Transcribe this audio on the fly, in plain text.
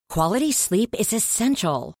Quality sleep is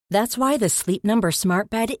essential. That's why the Sleep Number Smart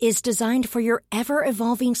Bed is designed for your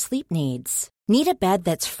ever-evolving sleep needs. Need a bed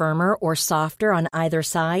that's firmer or softer on either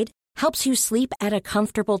side? Helps you sleep at a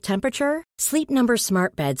comfortable temperature? Sleep Number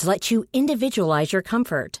Smart Beds let you individualize your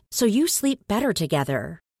comfort, so you sleep better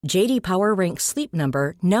together. J.D. Power ranks Sleep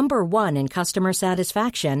Number number 1 in customer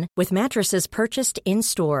satisfaction with mattresses purchased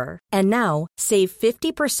in-store. And now, save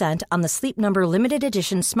 50% on the Sleep Number Limited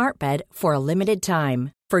Edition Smart Bed for a limited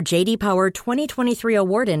time. For J.D. Power 2023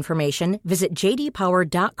 award information, visit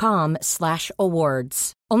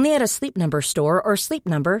jdpower.com/awards. Only at a Sleep Number store or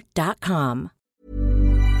sleepnumber.com.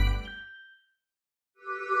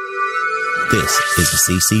 This is the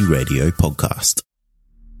CC Radio podcast.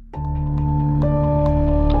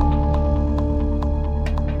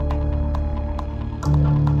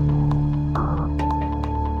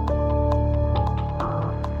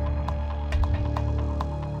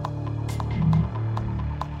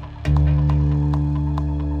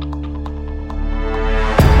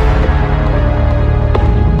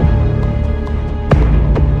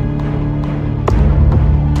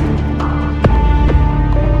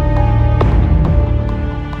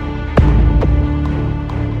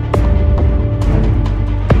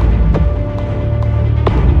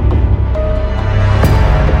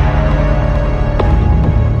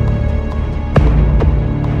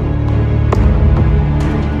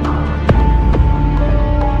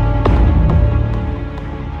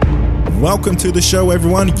 Welcome to the show,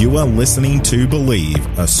 everyone. You are listening to Believe,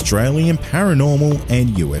 Australian Paranormal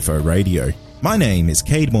and UFO Radio. My name is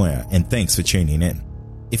Cade Moyer, and thanks for tuning in.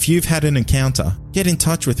 If you've had an encounter, get in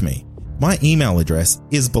touch with me. My email address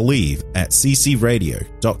is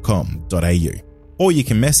believe@ccradio.com.au, or you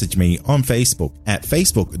can message me on Facebook at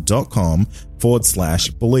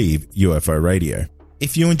facebook.com/Believe UFO Radio.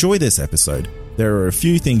 If you enjoy this episode, there are a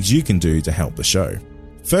few things you can do to help the show.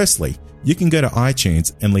 Firstly, you can go to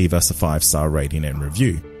iTunes and leave us a 5-star rating and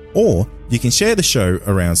review. Or you can share the show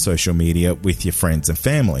around social media with your friends and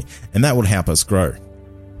family, and that would help us grow.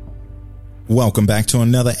 Welcome back to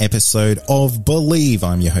another episode of Believe.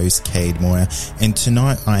 I'm your host, Cade Moyer, and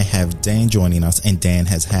tonight I have Dan joining us, and Dan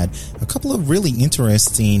has had a couple of really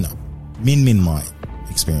interesting Min Light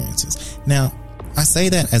experiences. Now, I say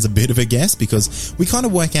that as a bit of a guess because we kind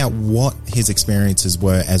of work out what his experiences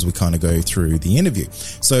were as we kind of go through the interview.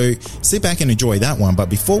 So sit back and enjoy that one. But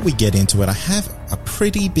before we get into it, I have a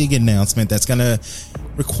pretty big announcement that's going to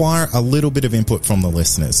require a little bit of input from the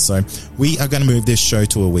listeners. So we are going to move this show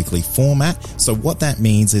to a weekly format. So what that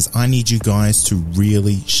means is I need you guys to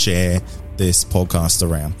really share this podcast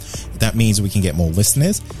around. That means we can get more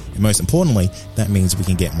listeners, and most importantly, that means we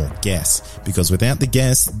can get more guests, because without the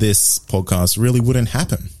guests, this podcast really wouldn't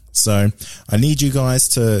happen. So I need you guys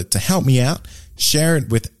to help me out. Share it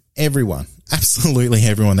with everyone, absolutely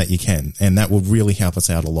everyone that you can, and that will really help us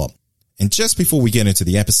out a lot. And just before we get into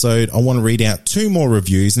the episode, I want to read out 2 more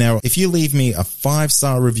reviews. Now, if you leave me a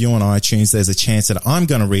 5-star review on iTunes, there's a chance that I'm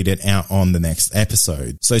going to read it out on the next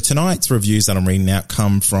episode. So tonight's reviews that I'm reading out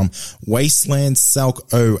come from Wasteland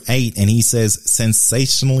Selk 08, and he says,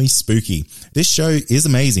 sensationally spooky. This show is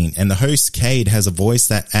amazing, and the host Cade has a voice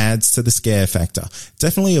that adds to the scare factor.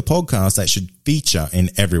 Definitely a podcast that should feature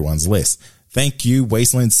in everyone's list. Thank you,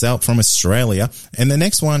 Wasteland Selk from Australia. And the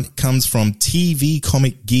next one comes from TV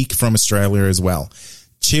Comic Geek from Australia as well.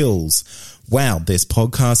 Chills. Wow, this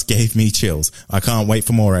podcast gave me chills. I can't wait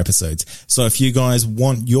for more episodes. So if you guys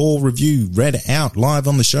want your review read out live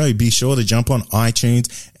on the show, be sure to jump on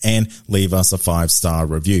iTunes and leave us a 5-star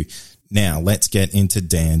review. Now, let's get into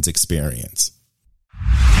Dan's experience.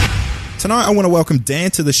 Tonight, I want to welcome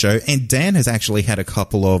Dan to the show, and Dan has actually had a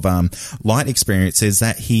couple of light experiences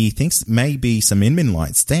that he thinks may be some Min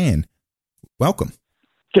lights. Dan, welcome.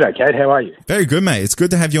 G'day, Cade. How are you? Very good, mate. It's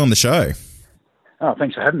good to have you on the show. Oh,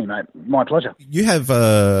 thanks for having me, mate. My pleasure. You have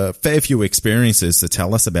a fair few experiences to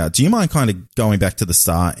tell us about. Do you mind kind of going back to the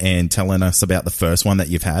start and telling us about the first one that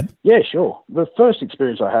you've had? Yeah, sure. The first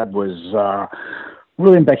experience I had was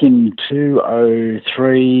really back in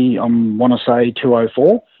 2003, I want to say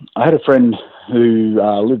 2004. I had a friend who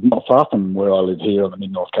lived not far from where I live here on the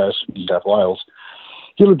mid-north coast of New South Wales.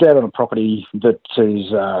 He lived out on a property that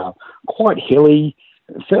is quite hilly,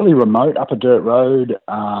 fairly remote, up a dirt road.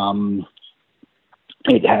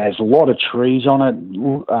 It has a lot of trees on it,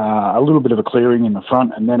 a little bit of a clearing in the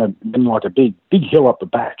front, and then like a big hill up the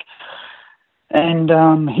back. And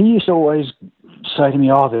he used to always say to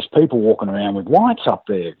me, "Oh, there's people walking around with lights up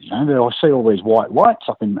there. You know, I see all these white lights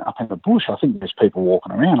up in the bush. I think there's people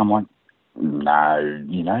walking around." I'm like, no,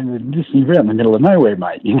 you're out in the middle of nowhere,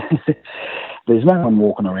 mate. There's no one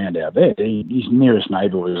walking around out there. His nearest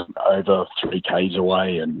neighbour was over 3 k's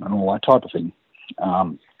away and all that type of thing.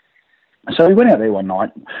 So we went out there one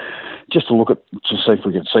night just to see if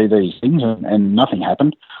we could see these things, and nothing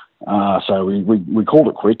happened. So we called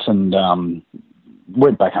it quits and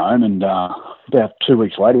went back home, and about 2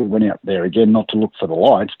 weeks later we went out there again, not to look for the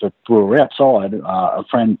lights, but we were outside. A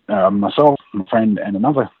friend, myself, my friend, and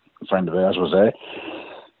another friend of ours was there,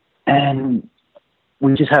 and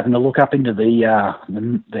we just happened to look up into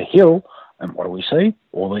the hill, and what do we see?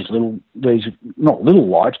 All these not little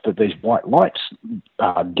lights, but these white lights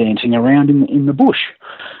dancing around in the bush.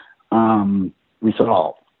 We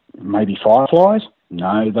thought, maybe fireflies?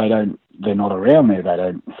 No, they don't. They're not around there. They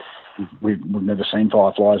don't. We've never seen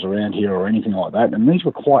fireflies around here or anything like that. And these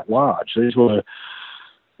were quite large. These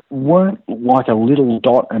weren't like a little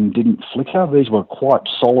dot and didn't flicker. These were quite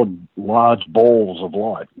solid, large balls of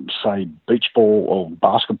light, say beach ball or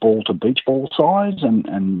basketball to beach ball size,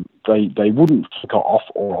 and they wouldn't flicker off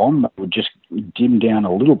or on. They would just dim down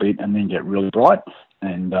a little bit and then get really bright,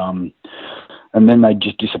 and then they'd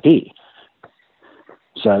just disappear.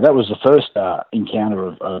 So that was the first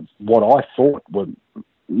encounter of what I thought were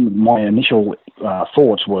my initial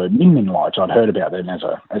thoughts were Min lights. I'd heard about them as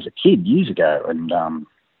a kid years ago, and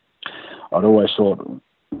I'd always thought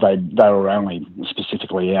they were only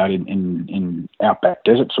specifically out in outback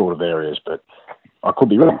desert sort of areas, but I could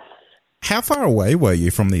be wrong. How far away were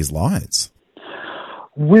you from these lights?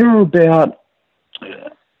 We were about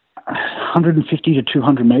 150 to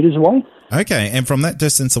 200 metres away. Okay, and from that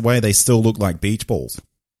distance away, they still look like beach balls.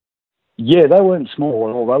 Yeah, they weren't small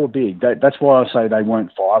at all. They were big. That's why I say they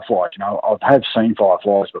weren't fireflies. I have seen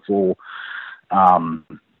fireflies before, and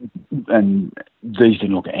these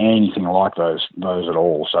didn't look anything like those at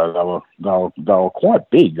all. So they were quite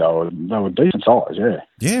big. They were decent size. Yeah.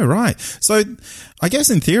 Yeah, right. So I guess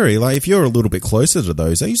in theory, like if you're a little bit closer to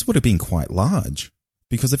these would have been quite large.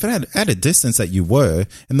 Because if it had at a distance that you were,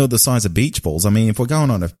 and they're the size of beach balls, I mean, if we're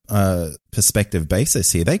going on a perspective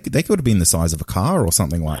basis here, they could have been the size of a car or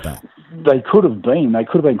something like that. They could have been. They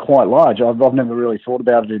could have been quite large. I've never really thought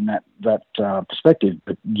about it in that perspective.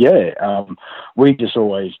 But yeah, we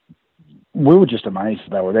were just amazed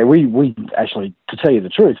that they were there. We actually, to tell you the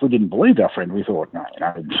truth, we didn't believe our friend. We thought, no,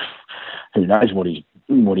 who knows what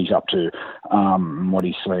he's up to, what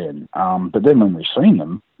he's seeing. But then when we seen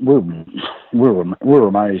them, we were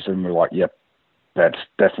amazed, and we're like, yep, that's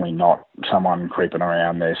definitely not someone creeping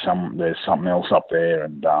around. There's something else up there.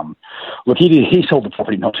 And look, he sold the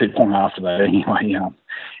property not too long after that anyway.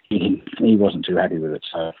 He wasn't too happy with it.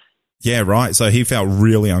 So yeah, right. So he felt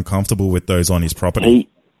really uncomfortable with those on his property.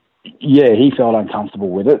 He felt uncomfortable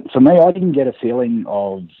with it. For me, I didn't get a feeling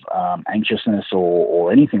of anxiousness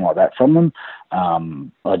or anything like that from them. I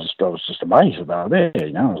was just amazed that they were there.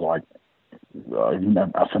 It was like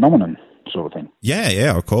a phenomenon sort of thing.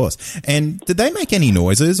 Yeah, of course. And did they make any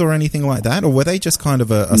noises or anything like that, or were they just kind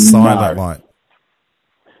of a silent light?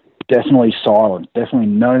 Definitely silent. Definitely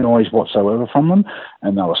no noise whatsoever from them,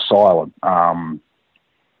 and they were silent.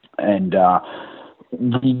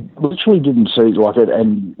 We literally didn't see like it,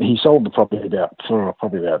 and he sold the property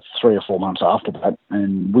probably about 3 or 4 months after that,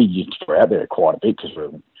 and we used to go out there quite a bit because we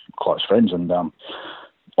were close friends, and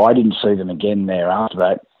I didn't see them again there after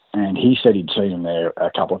that, and he said he'd seen them there a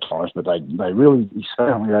couple of times, but they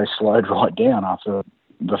slowed right down after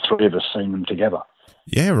the three of us seen them together.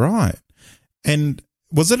 Yeah, right. And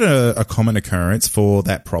was it a common occurrence for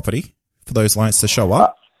that property, for those lights to show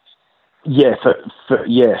up? Yes,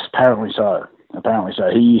 apparently so.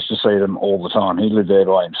 He used to see them all the time. He lived there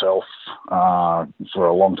by himself for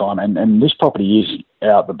a long time, and this property is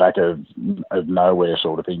out the back of nowhere,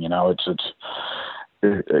 sort of thing. It's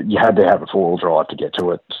you had to have a 4-wheel drive to get to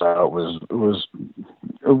it, so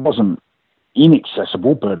it wasn't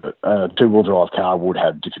inaccessible, but a 2-wheel drive car would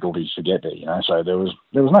have difficulties to get there. So there was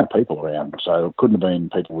no people around, so it couldn't have been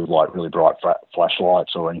people with like really bright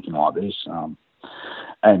flashlights or anything like this.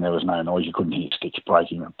 And there was no noise. You couldn't hear sticks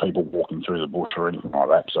breaking or people walking through the bush or anything like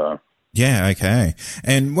that. So yeah, okay.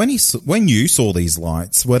 And when you saw these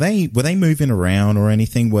lights, were they moving around or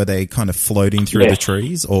anything? Were they kind of floating through the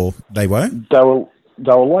trees, or they were?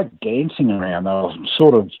 They were like dancing around. They were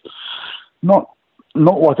sort of not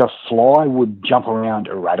like a fly would jump around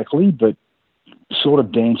erratically, but sort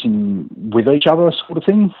of dancing with each other, sort of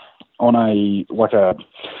thing, on I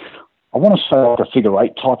want to say like a figure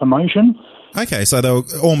 8 type of motion. Okay, so they were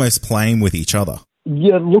almost playing with each other.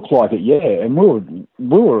 Yeah, it looked like it, yeah. And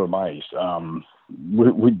we were amazed.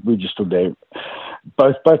 We just stood there.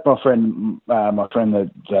 both my friend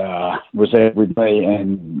that was there with me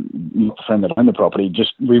and the friend that owned the property,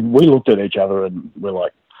 just we looked at each other and we're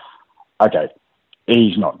like, okay,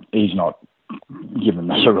 he's not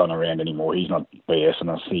giving us a run around anymore. He's not BSing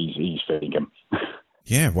us. He's feeding him.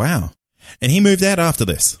 Yeah, wow. And he moved out after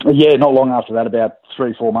this? Yeah, not long after that, about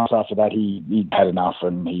 3-4 months after that, he had enough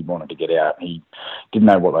and he wanted to get out. He didn't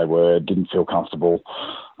know what they were, didn't feel comfortable,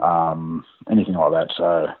 anything like that.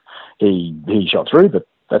 So he shot through, but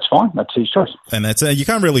that's fine. That's his choice. And that's you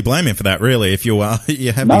can't really blame him for that, really. If you have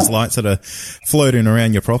these lights that are floating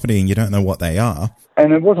around your property and you don't know what they are.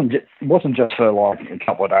 And it wasn't just for like a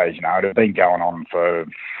couple of days. You know, it had been going on for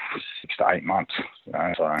 6 to 8 months. You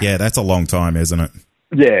know, so. Yeah, that's a long time, isn't it?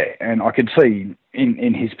 Yeah, and I could see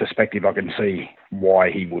in his perspective, I can see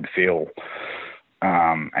why he would feel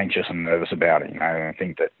anxious and nervous about it. You know, I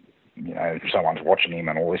think that someone's watching him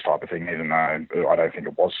and all this type of thing. Even though I don't think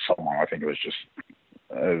it was someone, I think it was just.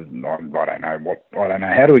 I don't know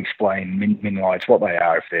how to explain min lights, what they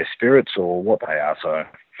are, if they're spirits or what they are. So,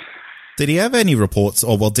 did he have any reports,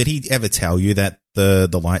 or did he ever tell you that the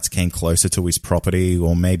lights came closer to his property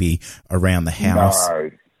or maybe around the house?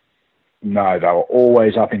 No, they were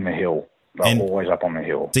always up in the hill. They were always up on the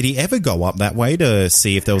hill. Did he ever go up that way to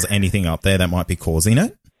see if there was anything up there that might be causing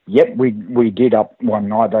it? Yep, we did up one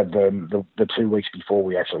night. The 2 weeks before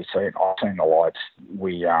we actually seen the lights,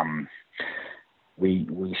 we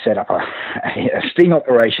set up a sting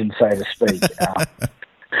operation, so to speak,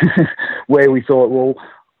 where we thought, well,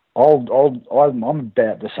 I'm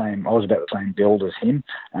about the same. I was about the same build as him.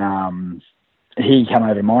 He came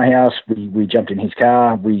over to my house. We jumped in his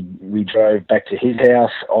car. We drove back to his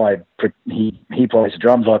house. He plays the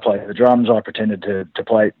drums. I play the drums. I pretended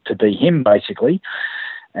to be him basically,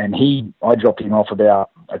 and I dropped him off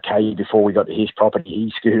about a K before we got to his property.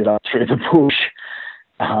 He scooted up through the bush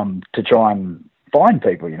to try and find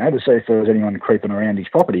people, to see if there was anyone creeping around his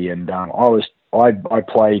property. And I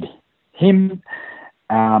played him.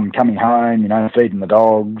 Coming home, feeding the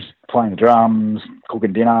dogs, playing the drums,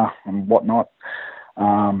 cooking dinner and whatnot,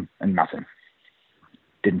 and nothing.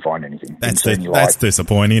 Didn't find anything. That's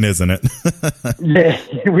disappointing, isn't it? Yeah,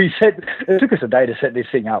 it took us a day to set this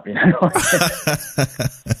thing up,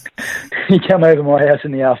 He came over to my house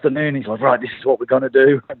in the afternoon. He's like, right, this is what we're going to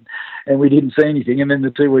do. And we didn't see anything. And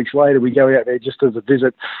then 2 weeks later, we go out there just as a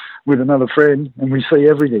visit with another friend and we see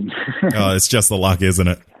everything. Oh, it's just the luck, isn't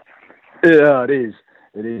it? Yeah, it is.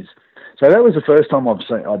 It is. So that was the first time I'd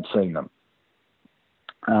seen them.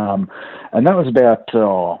 And that was about,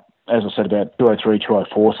 as I said, about 203,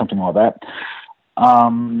 204, something like that.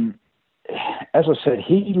 As I said,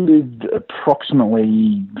 he lived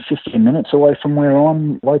approximately 15 minutes away from where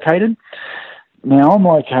I'm located. Now, I'm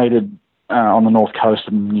located on the north coast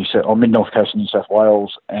of mid-north coast of New South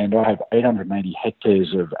Wales, and I have 880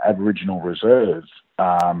 hectares of Aboriginal reserve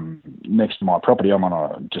next to my property. I'm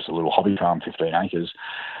on just a little hobby farm, 15 acres.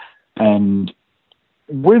 And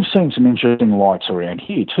we've seen some interesting lights around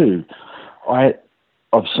here too. I've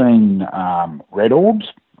seen red orbs.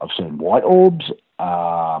 I've seen white orbs.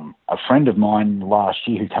 A friend of mine last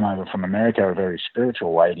year who came over from America, a very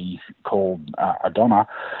spiritual lady called Adonna,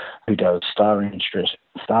 who does star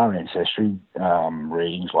ancestry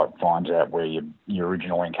readings, like finds out where your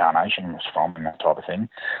original incarnation was from and that type of thing.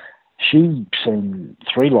 She seen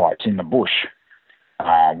 3 lights in the bush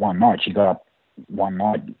one night. She got up one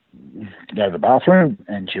night to go to the bathroom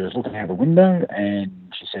and she was looking out the window and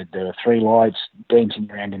she said there were 3 lights dancing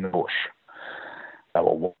around in the bush. They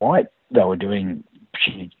were white. They were doing...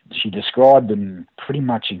 She described them pretty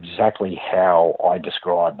much exactly how I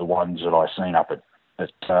described the ones that I seen up at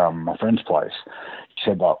my friend's place. She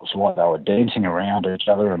said that was like they were dancing around each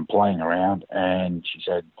other and playing around, and she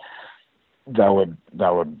said they were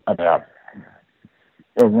about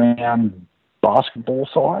around basketball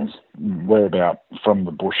size. We're about from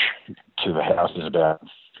the bush to the house is about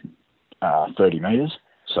 30 metres.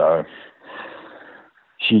 So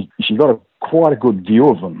she got quite a good view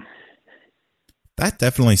of them. That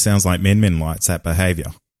definitely sounds like Min lights, that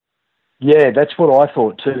behaviour. Yeah, that's what I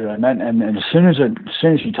thought too. And as soon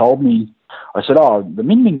as she told me, I said, "Oh, the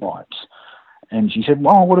Min lights," and she said,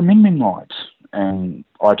 "Oh, what are Min lights?" And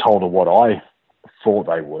I told her what I thought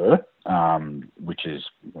they were, which is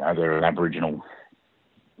they're an Aboriginal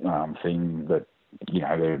thing that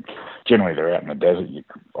they're out in the desert.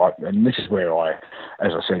 And this is where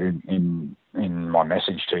as I said in my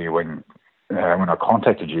message to you when I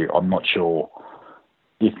contacted you, I'm not sure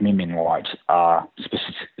if Min lights are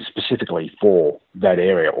specifically for that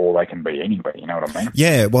area or they can be anywhere, you know what I mean?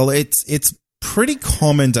 Yeah, well, it's pretty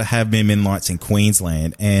common to have Min lights in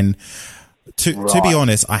Queensland, and To be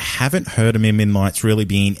honest, I haven't heard of Min lights really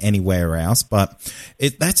being anywhere else, but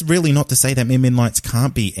that's really not to say that Min lights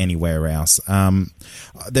can't be anywhere else.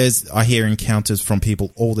 I hear encounters from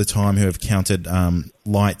people all the time who have counted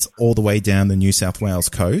lights all the way down the New South Wales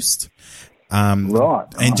coast.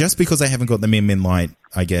 And just because they haven't got the Min light,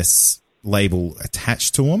 I guess, label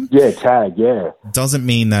attached to them. Yeah, tag, yeah. Doesn't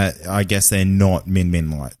mean that, I guess, they're not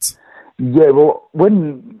Min lights. Yeah, well,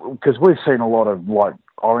 because we've seen a lot of, like,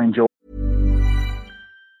 orange.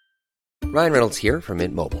 Ryan Reynolds here from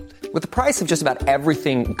Mint Mobile. With the price of just about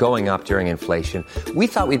everything going up during inflation, we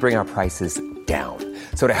thought we'd bring our prices down.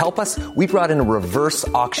 So to help us, we brought in a reverse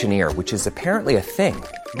auctioneer, which is apparently a thing.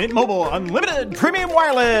 Mint Mobile Unlimited Premium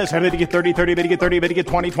Wireless. How to get 30, 30, how to get 30, how to get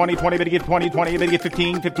 20, 20, 20, how to get 20, 20, how to get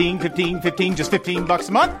 15, 15, 15, 15, just $15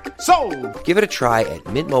 a month? Sold! Give it a try at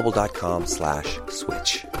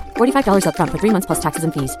mintmobile.com/switch. $45 up front for 3 months plus taxes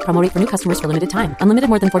and fees. Promo rate for new customers for limited time. Unlimited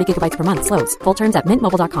more than 40 gigabytes per month. Slows full terms at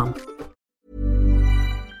mintmobile.com.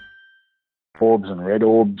 Orbs and red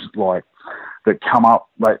orbs, like, that come up,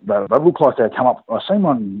 they look like they come up. I seen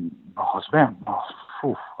one, it's about,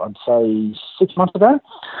 I'd say 6 months ago.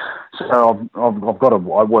 So I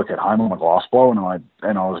work at home on a glass blower, and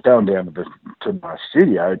I was going down to my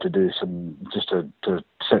studio to do some, just to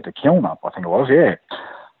set the kiln up, I think it was, yeah.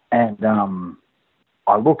 And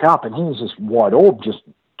I look up, and here's this white orb just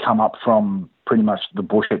come up from pretty much the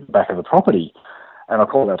bush at the back of the property. And I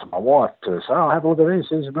called out to my wife to say, "Oh, have a look at this.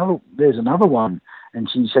 There's another one." And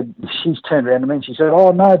she said, she's turned around to me and she said,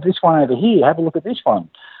 "Oh no, this one over here. Have a look at this one."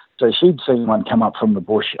 So she'd seen one come up from the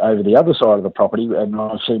bush over the other side of the property, and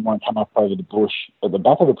I've seen one come up over the bush at the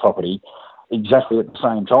back of the property exactly at the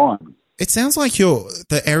same time. It sounds like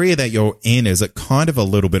the area that you're in is a kind of a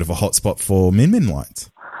little bit of a hotspot for Min lights.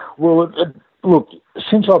 Well, look,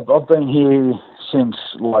 since I've been here since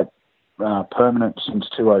permanent since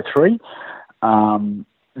 2003.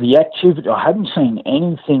 The activity, I hadn't seen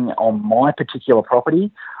anything on my particular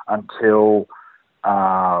property until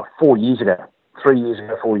 4 years ago. 3 years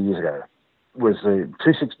ago, 4 years ago. Was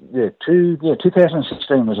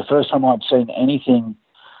 2016 was the first time I'd seen anything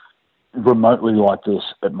remotely like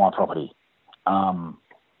this at my property.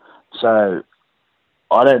 So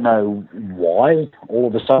I don't know why all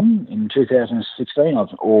of a sudden in 2016,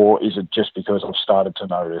 or is it just because I've started to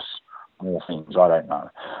notice more things? I don't know.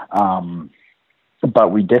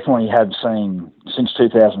 But we definitely have seen, since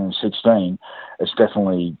 2016, it's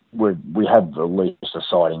definitely, we have at least a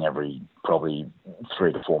sighting every probably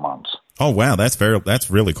 3 to 4 months. Oh, wow, that's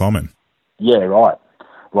really common. Yeah, right.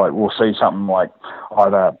 Like, we'll see something like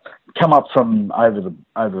either come up from over the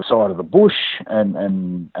side of the bush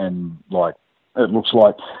and like, it looks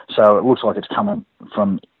like it's coming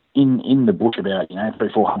from in the bush about,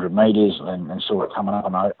 300-400 metres and sort of coming up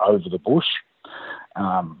and over the bush.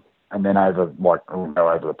 And then over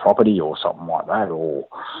the property or something like that, or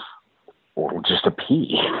it'll just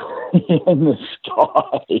appear in the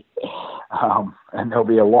sky, and there'll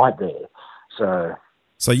be a light there. So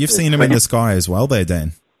you've seen them in the sky as well, there,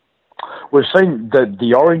 Dan? We've seen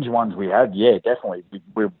the orange ones. We have, yeah, definitely.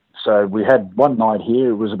 So we had one night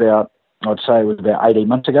here. It was about 18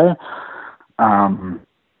 months ago. A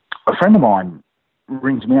friend of mine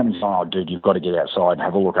rings me up and says, "Oh, dude, you've got to get outside and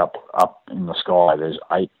have a look up in the sky. There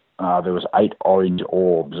was 8 orange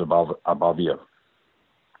orbs above you."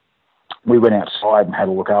 We went outside and had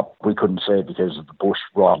a look up. We couldn't see it because of the bush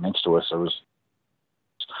right next to us.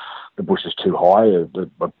 The bush is too high, it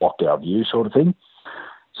blocked our view, sort of thing.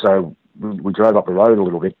 So we drove up the road a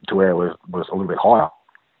little bit to where it was a little bit higher,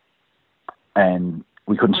 and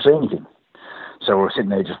we couldn't see anything. So we were sitting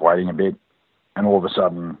there just waiting a bit, and all of a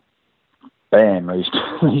sudden, bam! These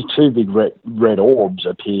 2 big red orbs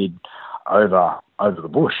appeared over the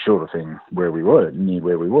bush, sort of thing, near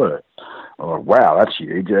where we were. I was like, wow, that's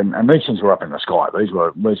huge. And these things were up in the sky. These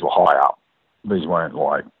were high up. These weren't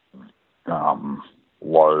like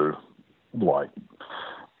low, like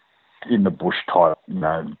in the bush type,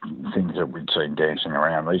 things that we'd seen dancing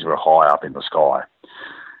around. These were high up in the sky.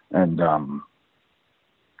 And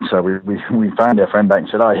so we phoned our friend back and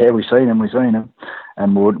said, "Oh yeah, we've seen him.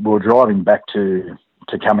 And we were driving back to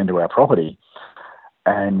come into our property.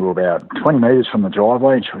 And we're about 20 metres from the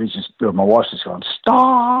driveway, and my wife's just going,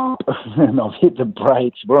 "Stop!" And I've hit the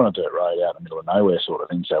brakes. We're on a dirt road out in the middle of nowhere, sort of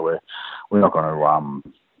thing, so we're not going to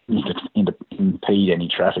impede any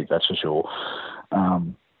traffic, that's for sure.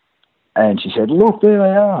 And she said, "Look, there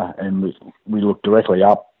they are." And we looked directly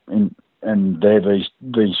up, and there these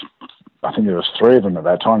I think there was 3 of them at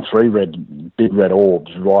that time, 3 big red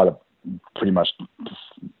orbs right up, pretty much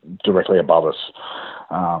directly above us.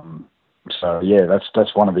 So yeah,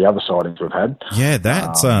 that's one of the other sightings we've had. Yeah,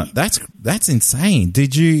 that's insane.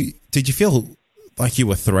 Did you feel like you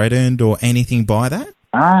were threatened or anything by that?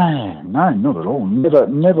 No, not at all.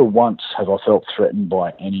 Never once have I felt threatened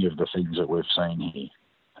by any of the things that we've seen here.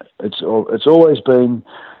 It's always been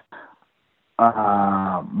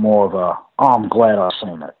more of a, I'm glad I've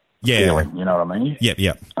seen it feeling, you know what I mean?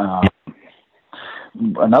 Yep.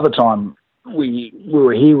 Another time we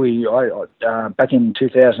were here, back in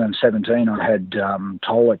 2017, I had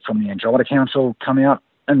Tolek from the Andromeda Council come out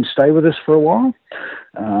and stay with us for a while.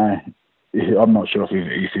 I'm not sure if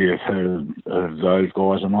you've heard of those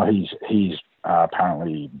guys or not. He's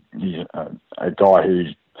apparently a guy who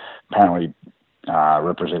apparently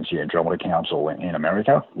represents the Andromeda Council in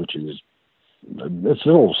America, which is it's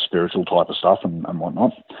all spiritual type of stuff and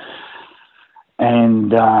whatnot.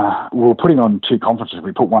 And we were putting on 2 conferences.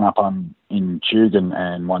 We put one up in Tugun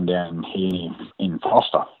and one down here in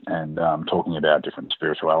Foster, and talking about different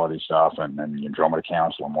spirituality stuff and the Andromeda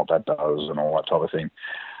Council and what that does and all that type of thing.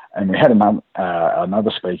 And we had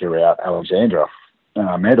another speaker out, Alexandra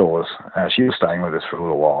Meadows. She was staying with us for a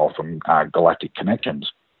little while from Galactic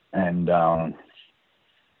Connections. And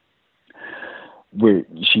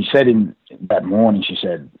she said in that morning, she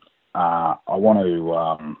said, I want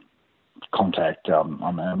to contact,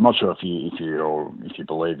 I'm not sure if you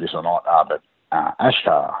believe this or not, but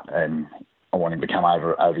Ashtar, and I want him to come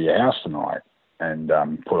over your house tonight and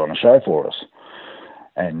put on a show for us.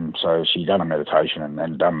 And so she done a meditation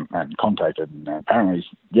and contacted, and apparently,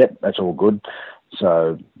 yep, that's all good.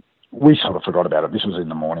 So we sort of forgot about it. This was in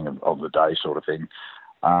the morning of the day, sort of thing.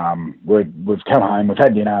 We've come home, we've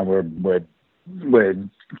had dinner, we're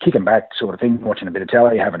kicking back, sort of thing, watching a bit of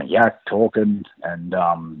telly, having a yak, talking, and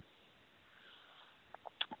I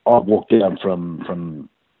walked down from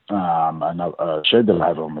a shed that I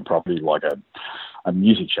have on the property, like a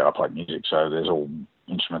music shed. I play music, so there's all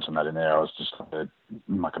instruments and that in there. I was just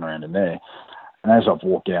mucking around in there. And as I've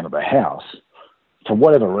walked down to the house, for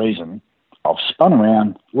whatever reason, I've spun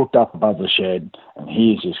around, looked up above the shed, and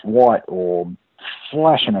here's this white orb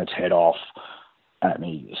flashing its head off at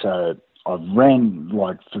me. So I ran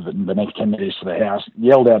like for the next 10 minutes to the house,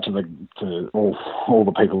 yelled out to all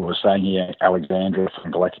the people who were staying here, Alexandra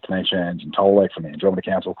from Galactic Connections and Tolek from the Andromeda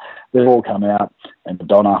Council. They've all come out, and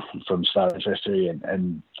Madonna from Star Ancestry,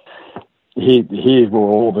 and here were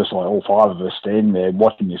all of us, like all 5 of us, standing there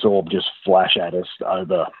watching this orb just flash at us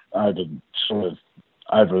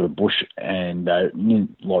over the bush and like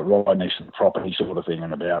right next to the property, sort of thing,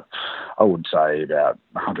 and I would say about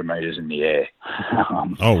 100 metres in the air.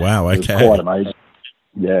 Oh wow! Okay, it was quite amazing.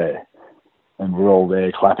 Yeah, and we're all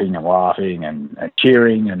there clapping and laughing and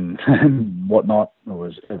cheering and whatnot. It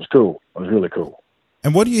was cool. It was really cool.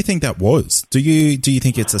 And what do you think that was? Do you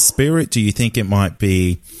think it's a spirit? Do you think it might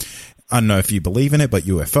be, I don't know if you believe in it, but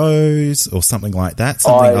UFOs or something like that,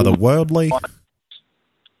 something otherworldly?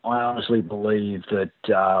 I honestly believe that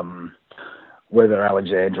whether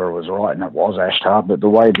Alexandra was right and it was Ashtar, but the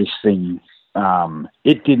way this thing,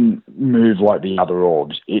 it didn't move like the other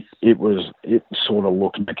orbs. It sort of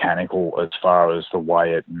looked mechanical as far as the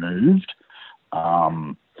way it moved.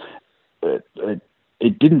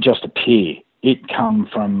 It didn't just appear. It come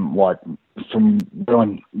from when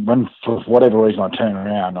for whatever reason I turned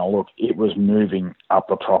around and I looked, it was moving up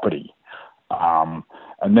the property. And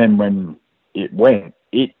then when it went,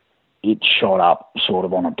 it shot up sort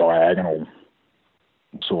of on a diagonal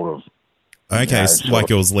sort of. Okay, like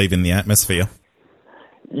it was leaving the atmosphere.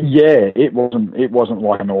 Yeah, it wasn't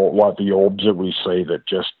like like the orbs that we see that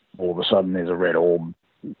just all of a sudden there's a red orb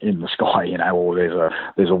in the sky, or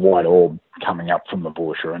there's a white orb coming up from the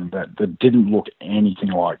bush, and that didn't look anything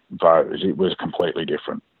like those. It was completely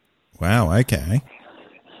different. Wow. Okay.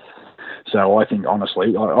 So I think,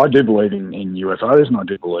 honestly, I do believe in UFOs, and I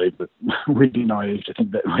do believe that we'd be naive to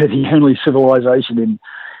think that we're the only civilization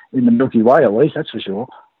in the Milky Way, at least, that's for sure.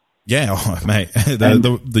 Yeah, mate,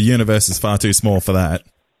 the universe is far too small for that.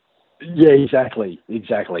 Yeah, exactly.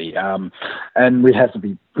 And we'd have to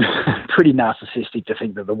be pretty narcissistic to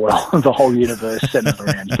think that the whole universe centered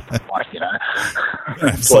around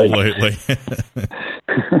Absolutely.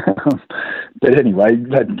 But anyway,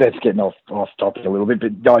 that's getting off topic a little bit.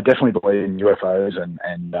 But I definitely believe in UFOs, and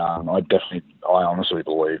I honestly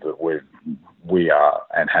believe that we are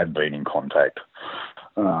and have been in contact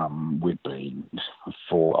with beings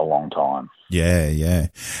for a long time. Yeah.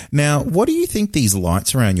 Now, what do you think these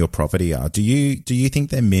lights around your property are? Do you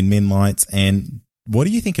think they're Min lights? And what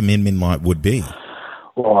do you think a Min light would be?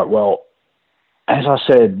 Right. Well, as I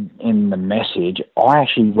said in the message, I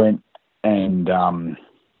actually went and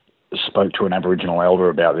spoke to an Aboriginal elder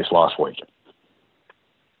about this last week.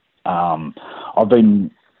 I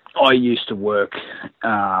used to work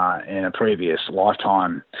in a previous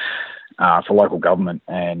lifetime for local government,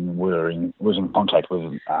 and was in contact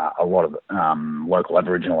with a lot of local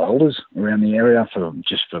Aboriginal elders around the area for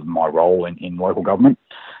my role in local government.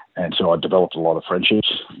 And so I developed a lot of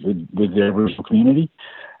friendships with the Aboriginal community,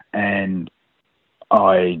 and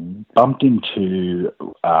I bumped into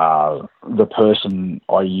the person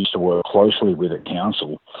I used to work closely with at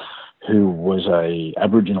council, who was an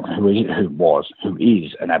Aboriginal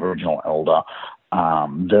elder,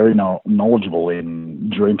 very knowledgeable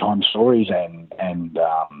in Dreamtime stories and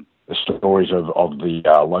the stories of the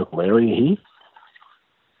local area here.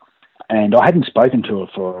 And I hadn't spoken to her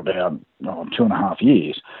for about 2.5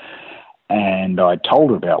 years, and I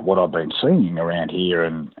told her about what I've been seeing around here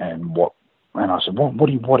and I said, what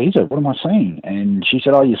is it? What am I seeing? And she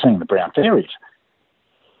said, oh, you're seeing the brown fairies.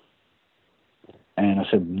 And I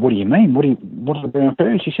said, what do you mean? What are the brown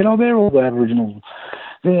fairies? She said, oh, they're all the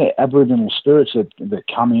Aboriginal spirits that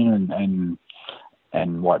come in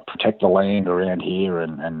and like protect the land around here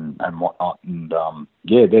and whatnot. And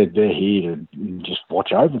they're here to just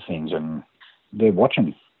watch over things, and they're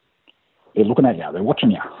watching. They're looking at you. They're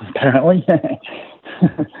watching you. Apparently,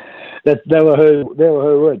 they were her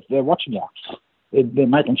words. They're watching you. They're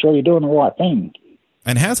making sure you're doing the right thing.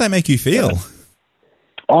 And how does that make you feel?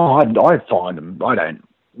 I find them. I don't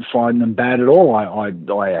find them bad at all. I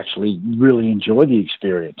actually really enjoy the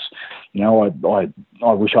experience. You know,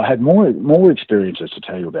 I wish I had more experiences to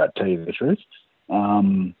tell you the truth.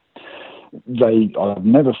 I've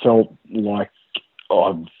never felt like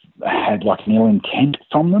I've had like an ill intent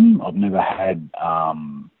from them. I've never had a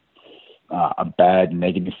bad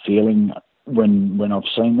negative feeling when I've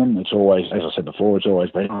seen them. It's always, as I said before, it's always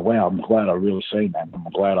been, oh, wow, I'm glad I really seen that. I'm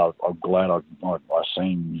glad I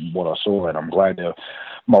seen what I saw, and I'm glad that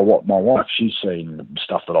my wife, she's seen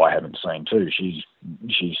stuff that I haven't seen too. She's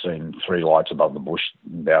seen 3 lights above the bush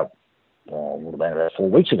about 4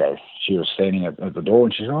 weeks ago. She was standing at the door,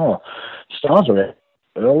 and she said, oh, stars are out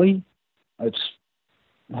early. It's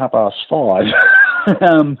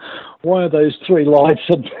 5:30. Why are those 3 lights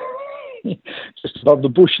just above the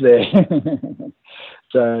bush there?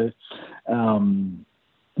 So,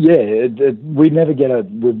 we never get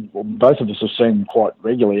both of us have seen them quite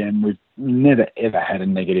regularly, and we've never ever had a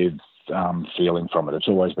negative feeling from it. It's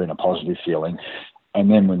always been a positive feeling.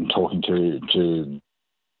 And then when talking to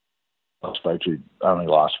I spoke to only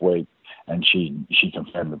last week, and she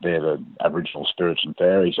confirmed that they're the Aboriginal spirits and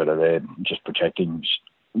fairies that are there just protecting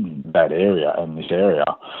that area and this area.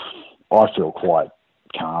 I feel quite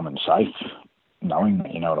calm and safe knowing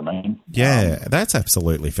that, you know what I mean? Yeah, that's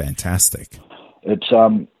absolutely fantastic. It's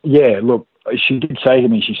look, she did say to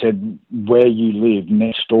me, she said, where you live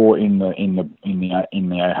next door in the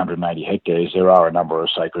 880 hectares, there are a number of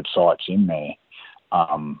sacred sites in there.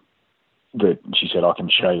 That she said, I can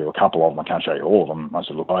show you a couple of them. I can't show you all of them. I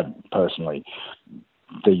said, look, I personally,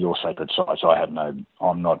 they're your sacred sites. I'm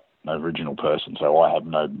not an Aboriginal person, so I have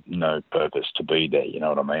no purpose to be there. You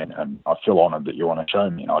know what I mean? And I feel honoured that you want to show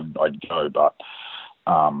me, and I'd go, but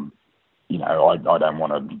I don't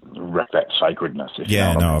want to wreck that sacredness.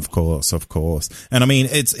 Yeah, no, of course. And I mean,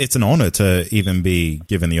 it's an honour to even be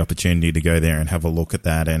given the opportunity to go there and have a look at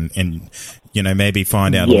that, and maybe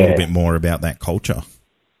find out a little bit more about that culture.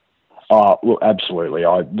 Look, absolutely.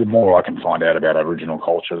 The more I can find out about Aboriginal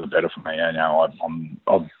culture, the better for me. I've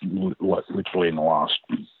literally in the last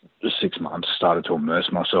 6 months started to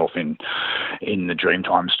immerse myself in the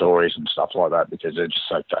Dreamtime stories and stuff like that, because they're just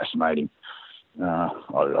so fascinating.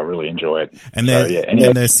 I really enjoy it. And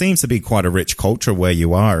there seems to be quite a rich culture where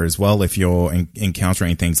you are as well, if you're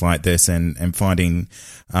encountering things like this and finding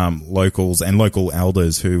locals and local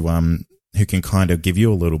elders who can kind of give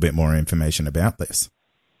you a little bit more information about this.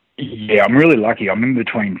 Yeah, I'm really lucky. I'm in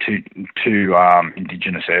between two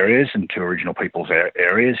Indigenous areas and 2 Aboriginal people's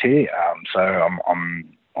areas here. So I'm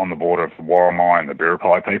on the border of the Worimi and the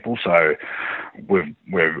Biripi people. So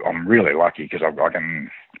I'm really lucky because I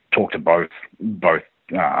can talk to both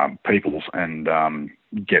peoples and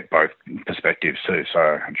get both perspectives too.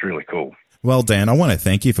 So it's really cool. Well, Dan, I want to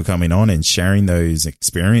thank you for coming on and sharing those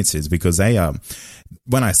experiences, because they are,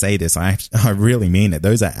 when I say this, I really mean it.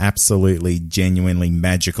 Those are absolutely, genuinely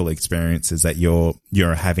magical experiences that you're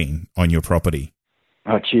having on your property.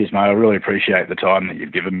 Oh, cheers, mate. I really appreciate the time that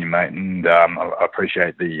you've given me, mate, and I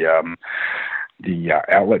appreciate the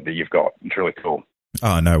outlet that you've got. It's really cool.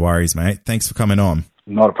 Oh, no worries, mate. Thanks for coming on.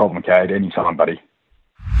 Not a problem, Cade. Anytime, buddy.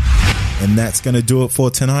 And that's going to do it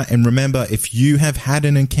for tonight. And remember, if you have had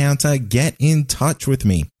an encounter, get in touch with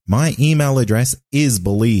me. My email address is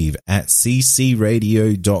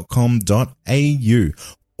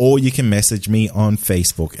believe@ccradio.com.au. or you can message me on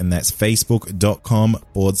Facebook, and that's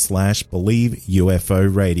facebook.com/Believe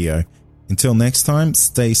UFO Radio. Until next time,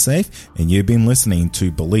 stay safe, and you've been listening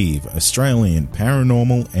to Believe, Australian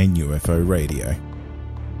Paranormal and UFO Radio.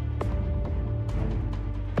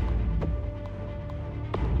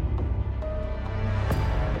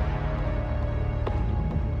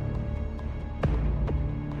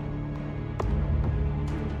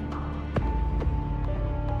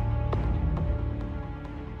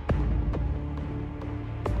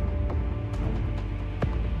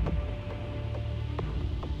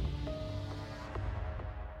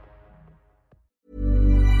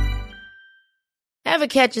 Ever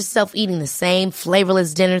catch yourself eating the same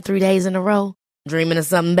flavorless dinner 3 days in a row? Dreaming of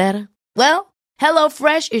something better? Well,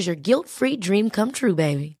 HelloFresh is your guilt-free dream come true,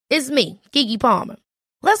 baby. It's me, Keke Palmer.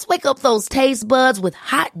 Let's wake up those taste buds with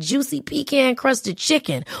hot, juicy pecan-crusted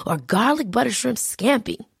chicken or garlic butter shrimp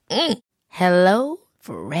scampi. Hello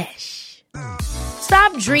Fresh.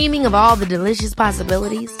 Stop dreaming of all the delicious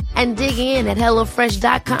possibilities and dig in at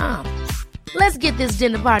HelloFresh.com. Let's get this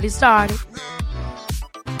dinner party started.